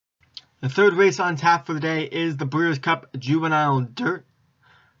The third race on tap for the day is the Breeders' Cup Juvenile Dirt.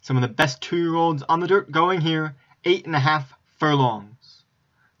 Some of the best 2-year-olds on the dirt going here, 8.5 furlongs.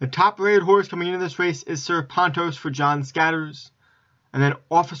 The top-rated horse coming into this race is Sir Pontos for John Scatters, and then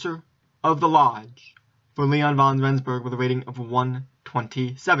Officer of the Lodge for Leon von Rensburg with a rating of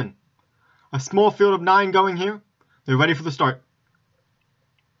 127. A small field of 9 going here. They're ready for the start.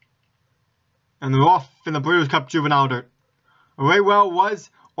 And they're off in the Breeders' Cup Juvenile Dirt. Away well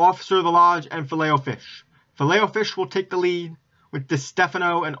was Officer of the Lodge and Filet-O-Fish. Filet-O-Fish will take the lead with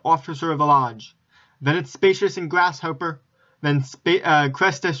DiStefano and Officer of the Lodge. Then it's Spacious and Grasshopper. Then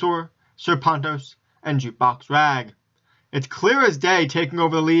Crestesor, Sir Pontos, and Jukebox Rag. It's Clear as Day taking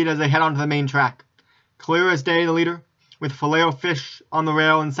over the lead as they head onto the main track. Clear as Day, the leader, with Filet-O-Fish on the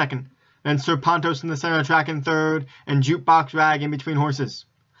rail in second. Then Sir Pontos in the center of track in third, and Jukebox Rag in between horses.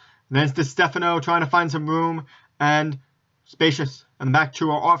 Then it's DiStefano trying to find some room, and Spacious. And the back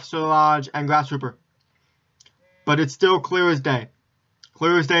two are Officer of the Lodge and Grasshopper. But it's still Clear as Day.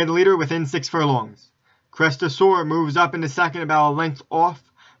 Clear as Day, the leader, within 6 furlongs. Crestesor moves up into second, about a length off.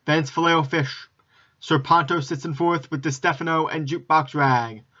 Then it's Filet-O-Fish. Sir Pontos sits in fourth with DiStefano and Jukebox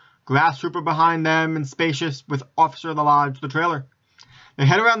Rag. Grasshopper behind them and Spacious with Officer of the Lodge, the trailer. They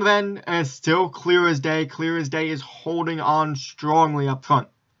head around the bend and it's still Clear as Day. Clear as Day is holding on strongly up front.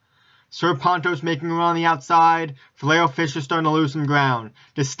 Sir Pontos making a run on the outside. Filet-O-Fish is starting to lose some ground.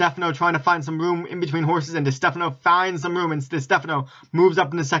 DiStefano trying to find some room in between horses, and DiStefano finds some room, and DiStefano moves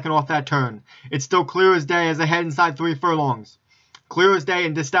up into second off that turn. It's still Clear as Day as they head inside 3 furlongs. Clear as Day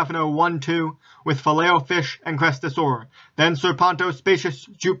and DiStefano 1-2 with Filet-O-Fish and Crestesor. Then Sir Pontos, Spacious,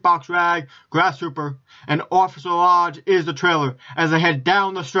 Jukebox Rag, Grasshopper, and Officer of the Lodge is the trailer as they head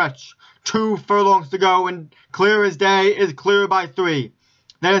down the stretch. 2 furlongs to go, and Clear as Day is clear by 3.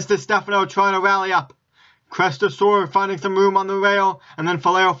 Then it's DiStefano trying to rally up. Crestesor finding some room on the rail, and then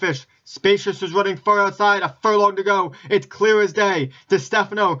Filet-O-Fish. Spacious is running far outside, a furlong to go. It's Clear as Day.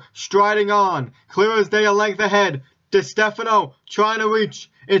 DiStefano striding on. Clear as Day a length ahead. DiStefano trying to reach.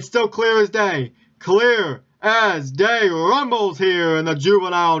 It's still Clear as Day. Clear as Day rumbles here in the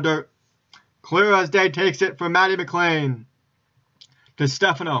Juvenile Dirt. Clear as Day takes it for Matty McLean.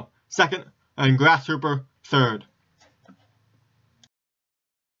 DiStefano second, and Grasshopper third.